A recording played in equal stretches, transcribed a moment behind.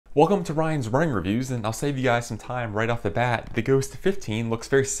Welcome to Ryan's running reviews, and I'll save you guys some time right off the bat. The Ghost 15 looks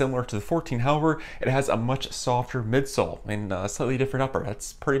very similar to the 14, however, it has a much softer midsole and a slightly different upper.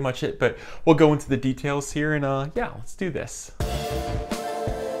 That's pretty much it, but we'll go into the details here and yeah, let's do this.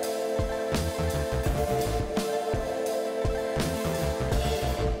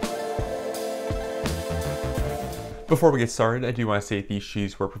 Before we get started, I do want to say that these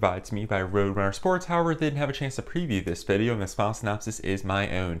shoes were provided to me by Roadrunner Sports. However, they didn't have a chance to preview this video, and this file synopsis is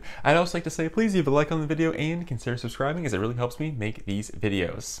my own. I'd also like to say please leave a like on the video and consider subscribing, as it really helps me make these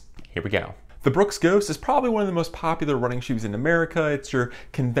videos. Here we go. The Brooks Ghost is probably one of the most popular running shoes in America. It's your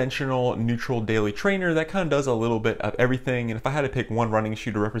conventional neutral daily trainer that kind of does a little bit of everything. And if I had to pick one running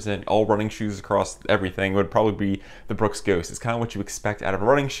shoe to represent all running shoes across everything, it would probably be the Brooks Ghost. It's kind of what you expect out of a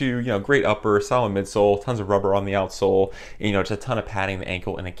running shoe. You know, great upper, solid midsole, tons of rubber on the outsole, and, you know, just a ton of padding the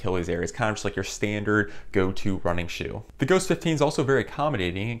ankle and Achilles area. It's kind of just like your standard go-to running shoe. The Ghost 15 is also very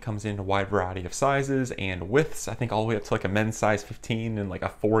accommodating. It comes in a wide variety of sizes and widths. I think all the way up to like a men's size 15 and like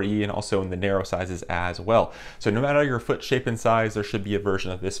a 4E, and also in the narrow sizes as well. So no matter your foot shape and size, there should be a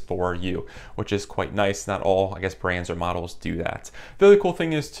version of this for you, which is quite nice. Not all, I guess, brands or models do that. The other cool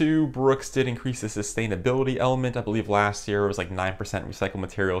thing is too, Brooks did increase the sustainability element. I believe last year it was like 9% recycled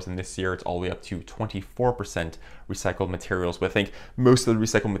materials, and this year it's all the way up to 24% recycled materials, with I think most of the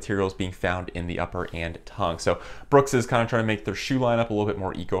recycled materials being found in the upper and tongue. So Brooks is kind of trying to make their shoe lineup a little bit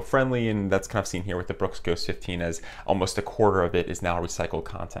more eco-friendly, and that's kind of seen here with the Brooks Ghost 15, as almost a quarter of it is now recycled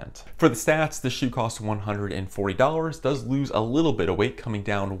content. For the stats, the shoe costs $140, does lose a little bit of weight, coming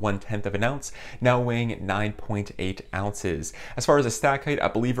down 1/10 of an ounce, now weighing 9.8 ounces. As far as the stack height, I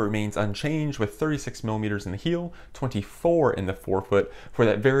believe it remains unchanged, with 36 millimeters in the heel, 24 in the forefoot, for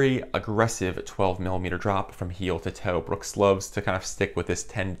that very aggressive 12 millimeter drop from heel to toe. Brooks loves to kind of stick with this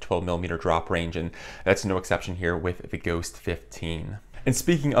 10 to 12 millimeter drop range, and that's no exception here with the Ghost 15. And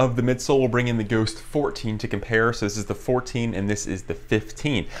speaking of the midsole, we'll bring in the Ghost 14 to compare. So this is the 14 and this is the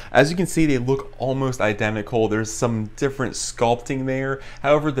 15. As you can see, they look almost identical. There's some different sculpting there.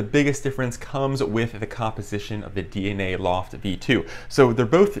 However, the biggest difference comes with the composition of the DNA LOFTv2. So they're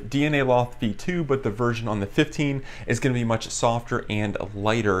both DNA LOFTv2, but the version on the 15 is going to be much softer and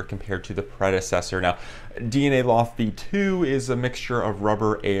lighter compared to the predecessor. Now, DNA LOFTv2 is a mixture of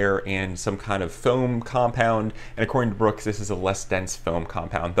rubber, air, and some kind of foam compound. And according to Brooks, this is a less dense foam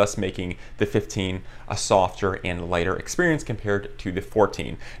compound, thus making the 15 a softer and lighter experience compared to the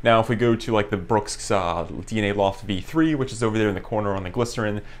 14. Now, if we go to like the Brooks DNA LOFTv3, which is over there in the corner on the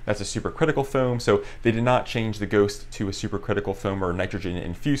Glycerin, that's a supercritical foam. So they did not change the Ghost to a supercritical foam or nitrogen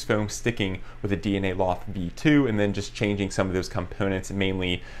infused foam, sticking with the DNA LOFTv2, and then just changing some of those components,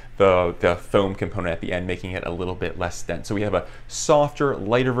 mainly the foam component at the end, making it a little bit less dense. So we have a softer,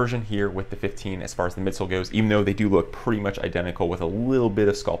 lighter version here with the 15 as far as the midsole goes, even though they do look pretty much identical with a little bit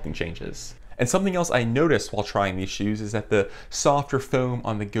of sculpting changes. And something else I noticed while trying these shoes is that the softer foam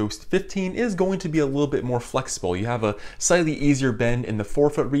on the Ghost 15 is going to be a little bit more flexible. You have a slightly easier bend in the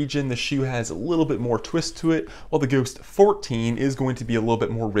forefoot region. The shoe has a little bit more twist to it, while the Ghost 14 is going to be a little bit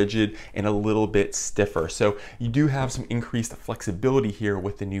more rigid and a little bit stiffer. So you do have some increased flexibility here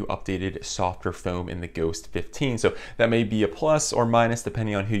with the new updated softer foam in the Ghost 15. So that may be a plus or minus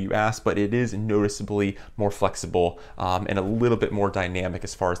depending on who you ask, but it is noticeably more flexible and a little bit more dynamic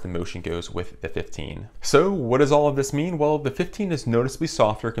as far as the motion goes with the 15. So what does all of this mean? Well, the 15 is noticeably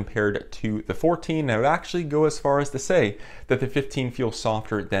softer compared to the 14. I would actually go as far as to say that the 15 feels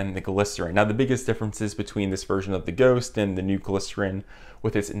softer than the Glycerin. Now, the biggest differences between this version of the Ghost and the new Glycerin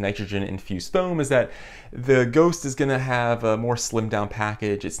with its nitrogen infused foam is that the Ghost is going to have a more slimmed down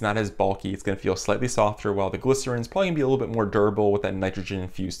package. It's not as bulky. It's going to feel slightly softer, while the Glycerin is probably going to be a little bit more durable with that nitrogen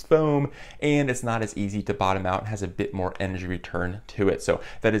infused foam, and it's not as easy to bottom out and has a bit more energy return to it. So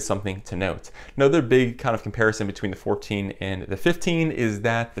that is something to note. Another big kind of comparison between the 14 and the 15 is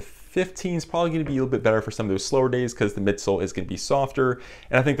that the 15 is probably going to be a little bit better for some of those slower days because the midsole is going to be softer,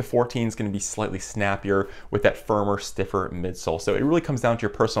 and I think the 14 is going to be slightly snappier with that firmer, stiffer midsole. So it really comes down to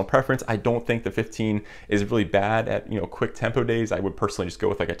your personal preference. I don't think the 15 is really bad at, you know, quick tempo days. I would personally just go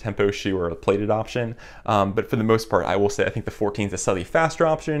with like a tempo shoe or a plated option, but for the most part, I will say I think the 14 is a slightly faster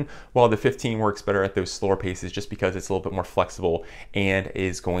option, while the 15 works better at those slower paces just because it's a little bit more flexible and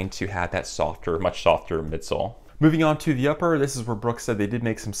is going to have that softer, much softer midsole. Moving on to the upper, this is where Brooks said they did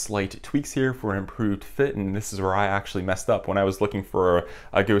make some slight tweaks here for an improved fit, and this is where I actually messed up. When I was looking for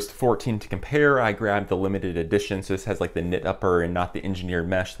a Ghost 14 to compare, I grabbed the limited edition, so this has like the knit upper and not the engineered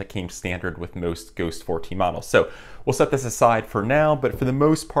mesh that came standard with most Ghost 14 models. So we'll set this aside for now, but for the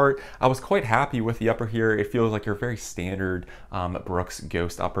most part, I was quite happy with the upper here. It feels like your very standard Brooks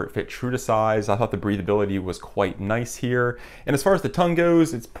Ghost upper. It fit true to size. I thought the breathability was quite nice here. And as far as the tongue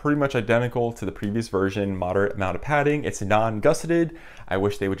goes, it's pretty much identical to the previous version, moderate amount of padding. It's non-gusseted. I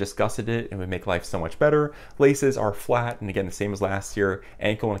wish they would just gusset it. It would make life so much better. Laces are flat, and again, the same as last year.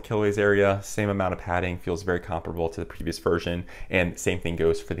 Ankle and Achilles area, same amount of padding, feels very comparable to the previous version, and same thing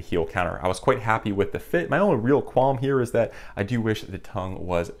goes for the heel counter. I was quite happy with the fit. My only real qualm here is that I do wish the tongue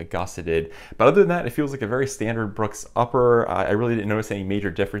was gusseted. But other than that, it feels like a very standard Brooks upper. I really didn't notice any major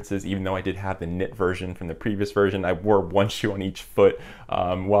differences, even though I did have the knit version from the previous version. I wore one shoe on each foot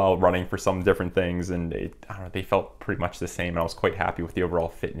while running for some different things, and I don't know, they felt pretty much the same, and I was quite happy with the overall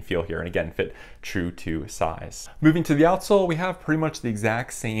fit and feel here, and again, fit true to size. Moving to the outsole, we have pretty much the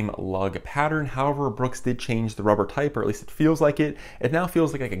exact same lug pattern. However, Brooks did change the rubber type, or at least it feels like it. It now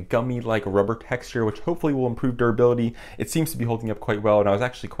feels like a gummy-like rubber texture, which hopefully will improve durability. It seems to be holding up quite well, and I was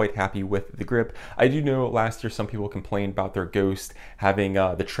actually quite happy with the grip. I do know last year some people complained about their Ghost having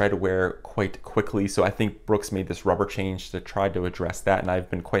the tread wear quite quickly, so I think Brooks made this rubber change to try to address that, and I've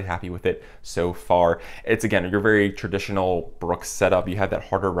been quite happy with it so far. It's, again, your very traditional Brooks setup. You have that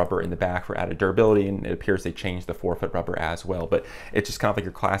harder rubber in the back for added durability, and it appears they changed the forefoot rubber as well, but it's just kind of like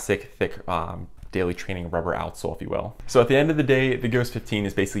your classic thick daily training rubber outsole, if you will. So at the end of the day, the Ghost 15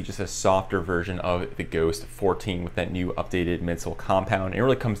 is basically just a softer version of the Ghost 14 with that new updated midsole compound. It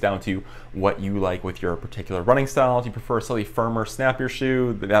really comes down to what you like with your particular running style. If you prefer a slightly firmer, snappier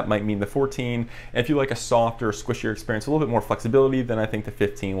shoe, that might mean the 14. And if you like a softer, squishier experience, a little bit more flexibility, then I think the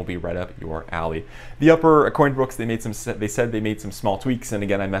 15 will be right up your alley. The upper, according to Brooks, they said they made some small tweaks, and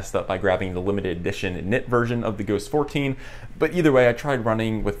again, I messed up by grabbing the limited edition knit version of the Ghost 14. But either way, I tried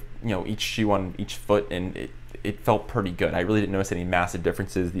running with each shoe on each foot, and it felt pretty good. I really didn't notice any massive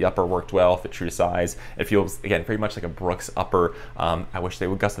differences. The upper worked well, fit true to size. It feels, again, very much like a Brooks upper. I wish they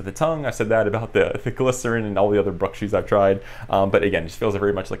would gusset the tongue. I've said that about the Glycerin and all the other Brooks shoes I've tried. But again, it just feels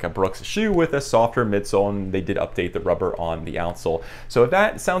very much like a Brooks shoe with a softer midsole, and they did update the rubber on the outsole. So if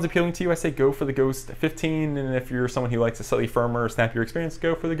that sounds appealing to you, I say go for the Ghost 15. And if you're someone who likes a slightly firmer, snappier experience,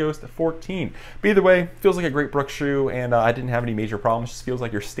 go for the Ghost 14. But either way, feels like a great Brooks shoe, and I didn't have any major problems. Just feels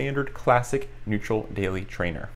like your standard, classic, neutral daily trainer.